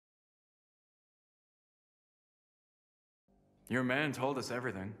Your man told us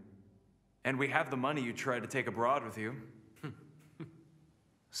everything. And we have the money you tried to take abroad with you.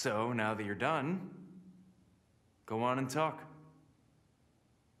 So, now that you're done, go on and talk.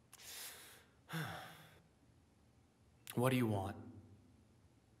 What do you want?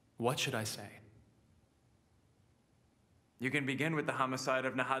 What should I say? You can begin with the homicide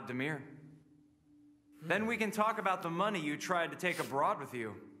of Nahad Demir. Then we can talk about the money you tried to take abroad with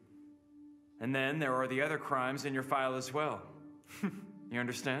you. And then there are the other crimes in your file as well. You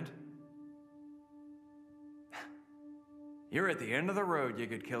understand? You're at the end of the road,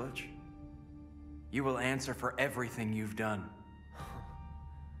 Yigit Kilic. You will answer for everything you've done.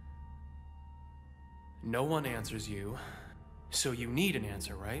 No one answers you, so you need an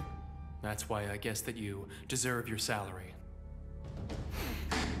answer, right? That's why I guess that you deserve your salary.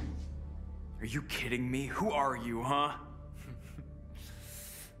 Are you kidding me? Who are you, huh?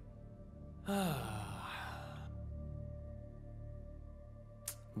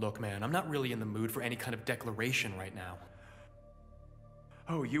 Look, man, I'm not really in the mood for any kind of declaration right now.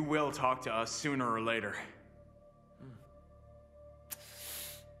 Oh, you will talk to us sooner or later.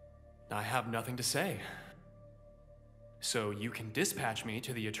 I have nothing to say. So you can dispatch me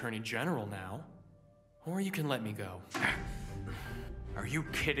to the Attorney General now, or you can let me go. Are you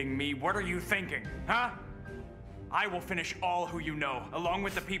kidding me? What are you thinking, huh? I will finish all who you know, along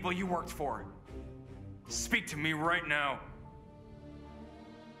with the people you worked for. Speak to me right now.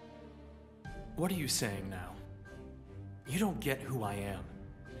 What are you saying now? You don't get who I am.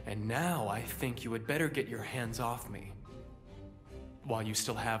 And now I think you had better get your hands off me. While you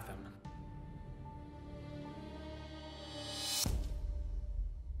still have them.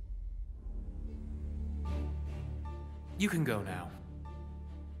 You can go now.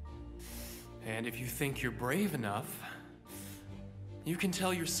 And if you think you're brave enough, you can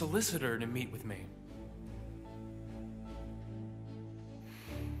tell your solicitor to meet with me.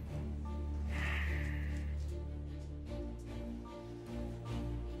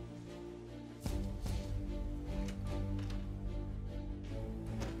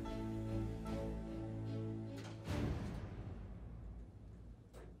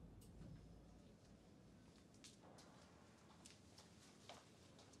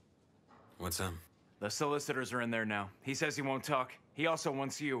 What's up? The solicitors are in there now. He says he won't talk. He also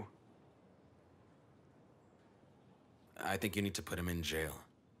wants you. I think you need to put him in jail.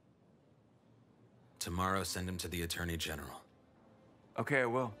 Tomorrow, send him to the Attorney General. Okay, I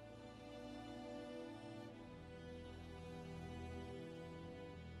will.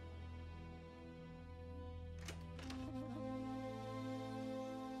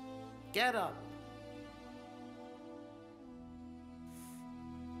 Get up.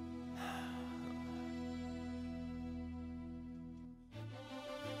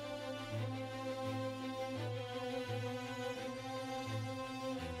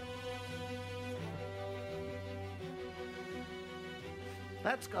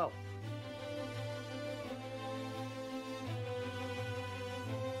 Let's go.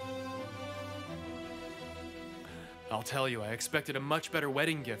 I'll tell you, I expected a much better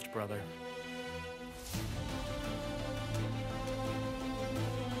wedding gift, brother.